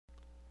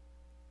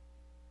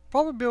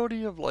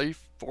probability of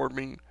life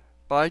forming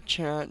by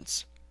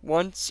chance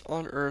once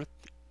on Earth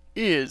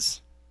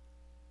is,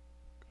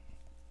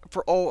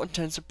 for all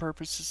intents and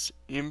purposes,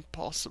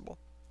 impossible.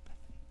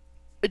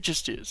 It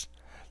just is.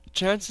 The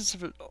chances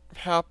of it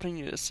happening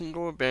in a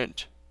single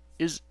event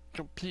is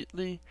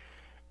completely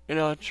and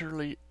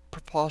utterly,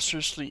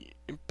 preposterously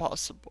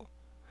impossible.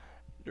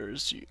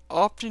 There's the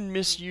often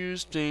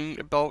misused thing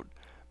about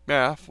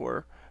math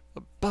where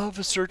above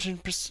a certain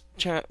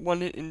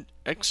 1 in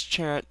X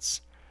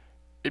chance,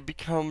 it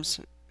becomes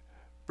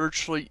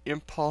virtually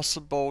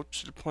impossible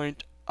to the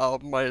point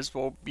of might as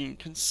well being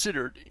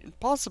considered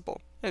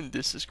impossible. And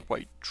this is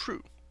quite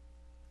true.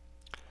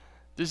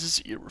 This is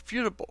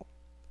irrefutable.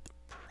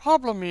 The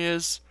problem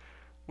is,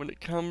 when it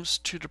comes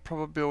to the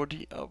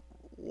probability of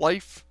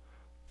life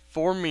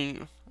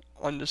forming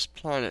on this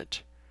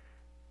planet,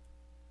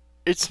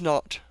 it's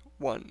not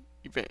one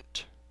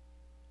event.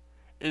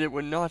 And it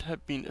would not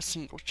have been a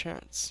single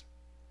chance.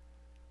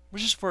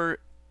 Which is where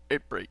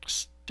it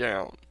breaks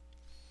down.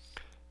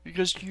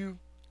 Because you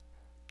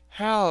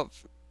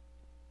have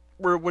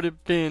where it would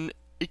have been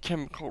a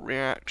chemical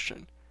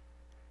reaction.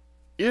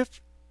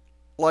 If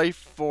life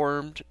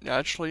formed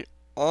naturally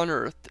on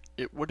Earth,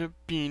 it would have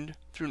been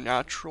through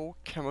natural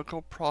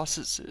chemical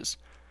processes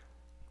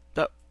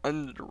that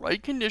under the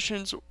right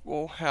conditions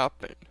will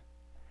happen.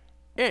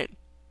 And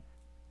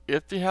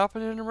if they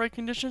happen in the right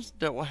conditions,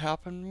 that will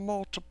happen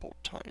multiple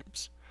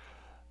times.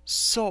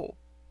 So,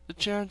 the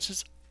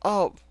chances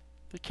of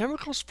the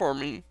chemicals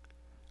forming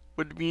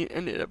would be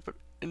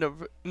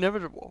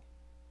inevitable.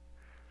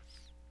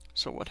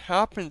 So what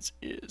happens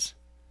is,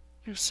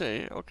 you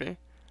say, okay,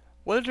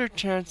 what are the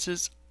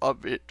chances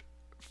of it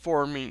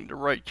forming the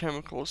right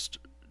chemicals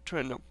to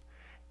end up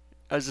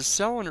as a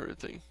cell and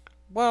everything?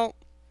 Well,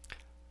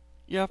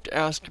 you have to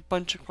ask a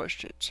bunch of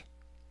questions.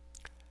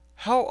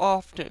 How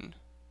often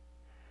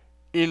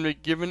in a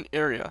given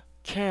area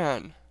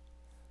can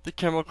the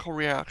chemical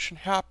reaction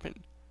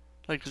happen?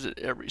 Like, is it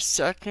every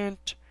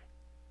second,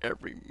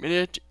 every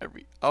minute,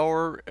 every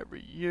hour,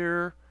 every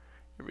year,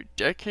 every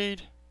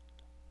decade?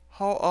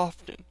 How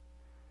often?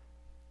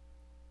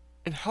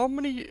 And how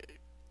many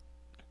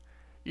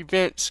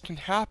events can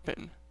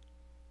happen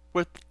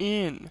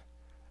within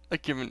a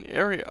given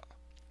area?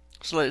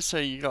 So let's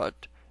say you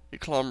got a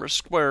kilometer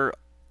square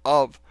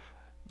of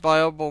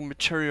viable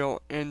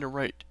material in the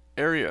right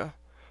area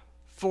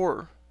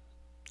for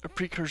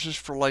precursors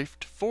for life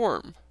to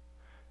form.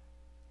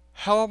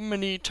 How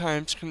many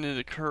times can it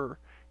occur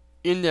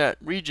in that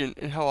region,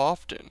 and how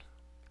often?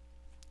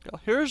 Now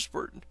here's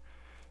where it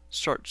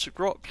starts to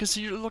grow up, because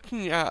you're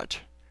looking at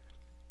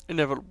an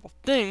inevitable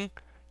thing.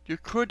 You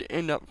could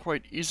end up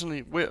quite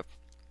easily with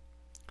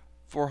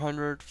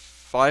 400,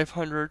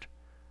 500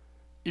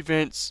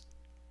 events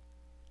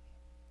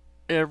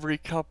every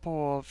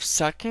couple of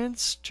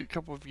seconds to a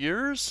couple of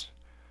years,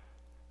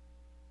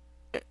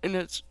 and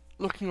it's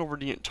looking over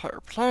the entire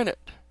planet.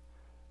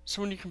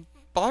 So when you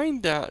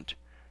combine that,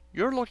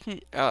 you're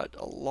looking at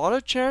a lot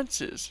of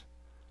chances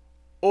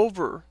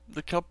over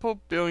the couple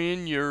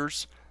billion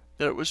years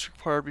that it was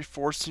required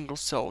before single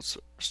cells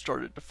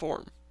started to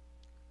form.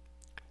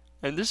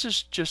 And this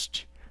is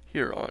just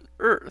here on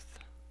Earth.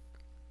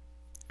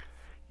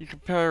 You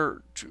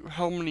compare to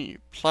how many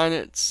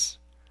planets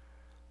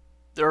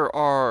there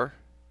are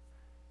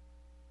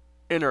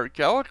in our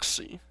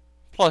galaxy,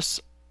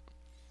 plus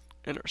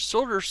in our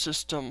solar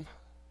system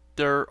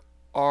there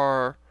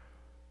are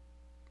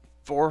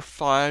 4 or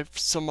 5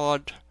 some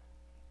odd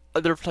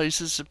other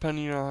places,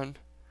 depending on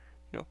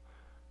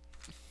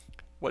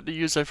what they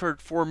use. I've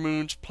heard 4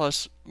 moons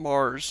plus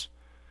Mars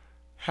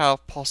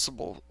have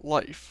possible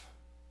life.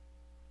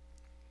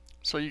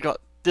 So you got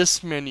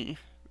this many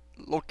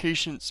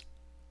locations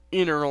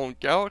in our own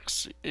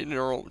galaxy, in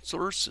our own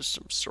solar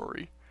system,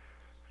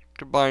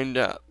 Combine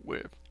that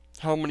with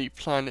how many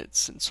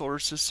planets and solar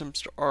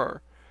systems there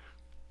are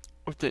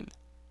within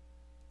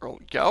our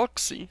own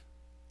galaxy,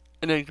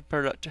 and then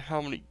compare that to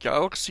how many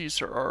galaxies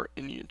there are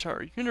in the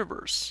entire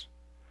universe.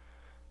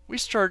 We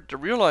start to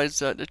realize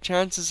that the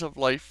chances of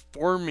life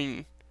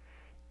forming,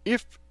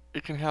 if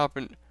it can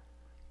happen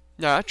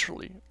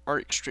naturally, are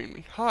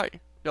extremely high.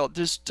 Now,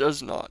 this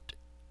does not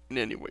in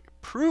any way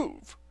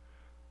prove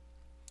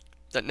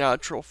that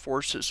natural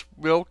forces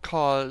will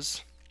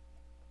cause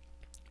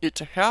it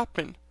to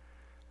happen.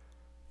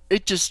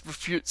 It just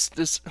refutes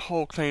this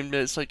whole claim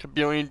that it's like a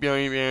billion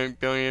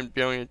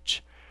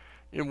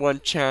in one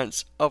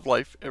chance of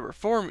life ever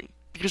forming,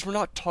 because we're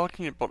not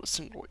talking about a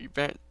single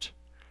event.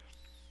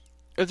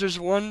 If there's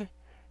 1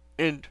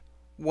 to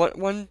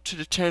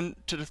the 10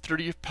 to the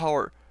 30th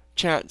power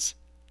chance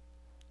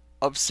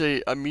of,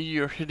 say, a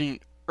meteor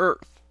hitting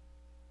Earth,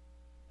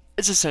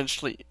 it's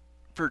essentially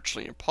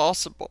virtually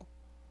impossible.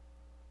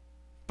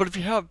 But if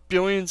you have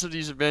billions of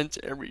these events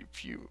every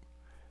few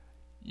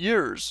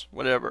years,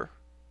 whatever,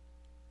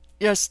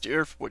 yes, the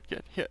Earth would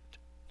get hit.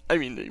 I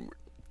mean,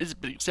 it's a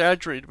bit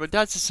exaggerated, but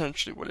that's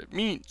essentially what it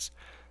means.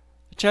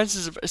 The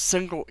chances of a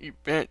single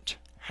event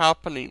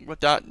happening with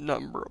that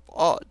number of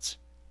odds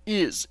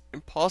is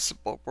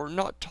impossible. We're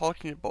not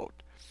talking about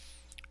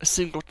a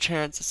single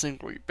chance, a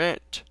single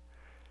event.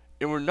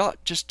 And we're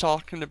not just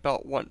talking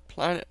about one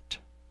planet.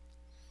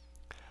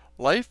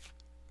 Life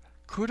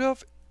could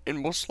have, and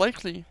most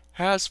likely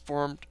has,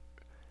 formed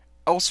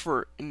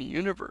elsewhere in the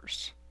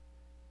universe.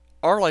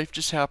 Our life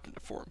just happened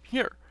to form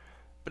here.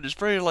 But it's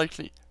very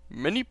likely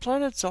many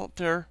planets out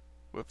there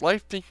with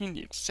life thinking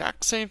the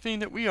exact same thing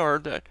that we are,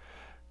 that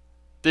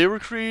they were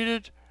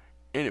created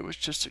and it was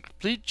just a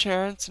complete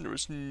chance, and there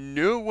was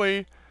no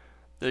way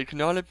that it could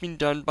not have been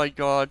done by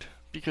God,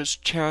 because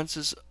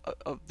chances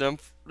of them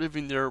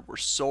living there were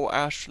so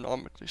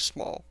astronomically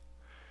small.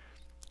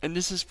 And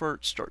this is where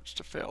it starts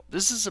to fail.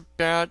 This is a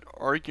bad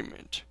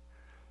argument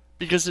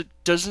because it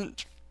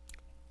doesn't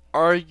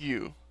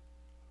argue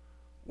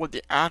what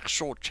the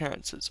actual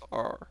chances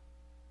are,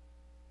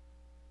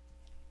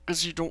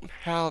 because you don't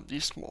have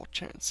these small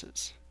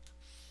chances.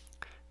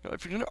 Now,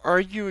 if you're going to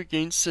argue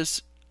against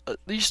this, at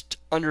least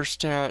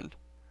understand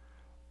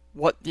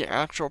what the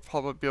actual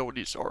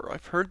probabilities are.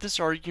 I've heard this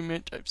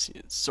argument, I've seen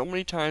it so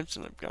many times,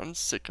 and I've gotten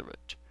sick of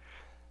it.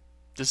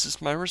 This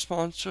is my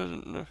response to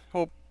it, and I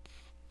hope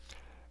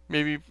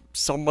maybe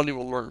somebody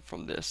will learn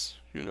from this.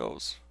 Who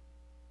knows?